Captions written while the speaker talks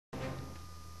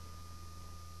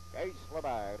Ace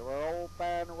Labay. We're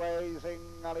open, racing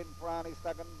out in front is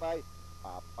second by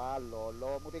Papa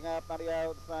Lolo. Moving up on the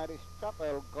outside is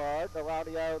Chapel Guard. Around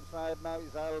the outside now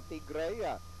is El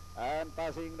Tigre. And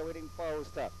passing the winning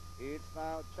post. It's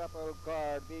now Chapel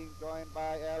Guard being joined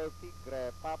by El Tigre.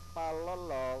 Papa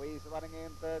Lolo is running in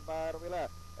third by Arvila.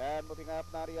 And moving up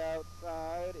on the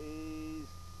outside is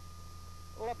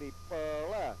Lovely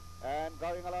Pearl. And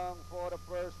going along for the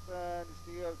first turn,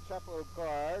 still Chapel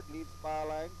Guard leads by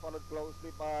line, followed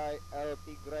closely by El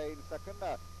Tigre in second.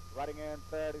 Running in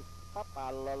third is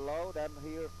Papa Lolo. Then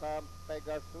here comes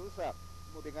Pegasus.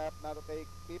 Moving up now to take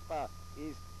Pipa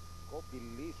is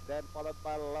Kobilis, then followed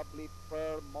by Lovely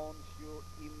Pearl, Monsieur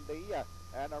India.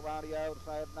 And around the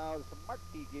outside now is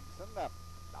Marty Gibson.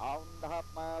 Down the half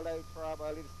mile they travel,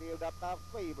 it's still the top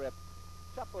favorite.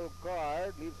 Chapel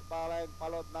Guard leads by line,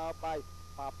 followed now by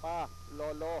Papa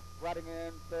Lolo. Running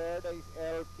in third is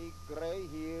El Tigre.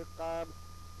 Here comes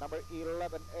number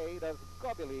 11A, that's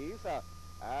Gobilis.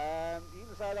 And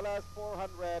inside the last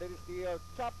 400, it is still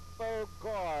Chapel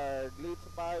Guard. Leads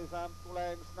by some 2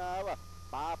 lengths now.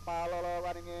 Papa Lolo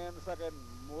running in second.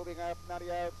 Moving up now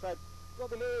the outside,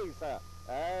 Gobilis.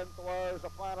 And towards the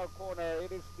final corner,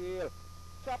 it is still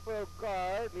Chapel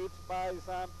Guard. Leads by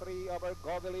some 3 over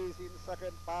Gobilis in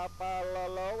second. Papa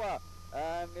Lolo.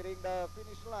 And hitting the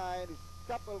finish line is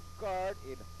Chapel Guard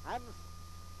in hands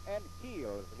and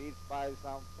heels. Leads by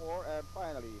some 4. And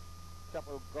finally,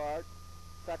 Chapel Guard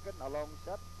second, a long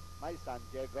shot. My San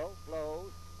Diego,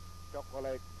 close,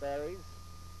 Chocolate Berries.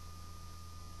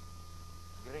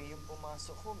 Gray yung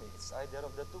pumasok ko, eh. It's either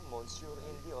of the two, Monsieur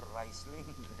Indy or Riesling.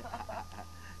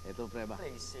 Ito, Preba.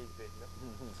 Play safe it, no?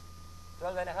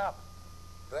 12 and a half,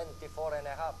 24 and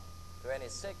a half,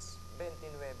 26,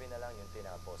 29 na lang yung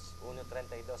tinapos.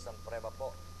 1.32 ang Preba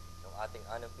po ng ating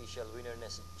unofficial winner na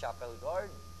si Chapel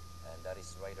Guard. And that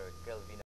is rider Kelvin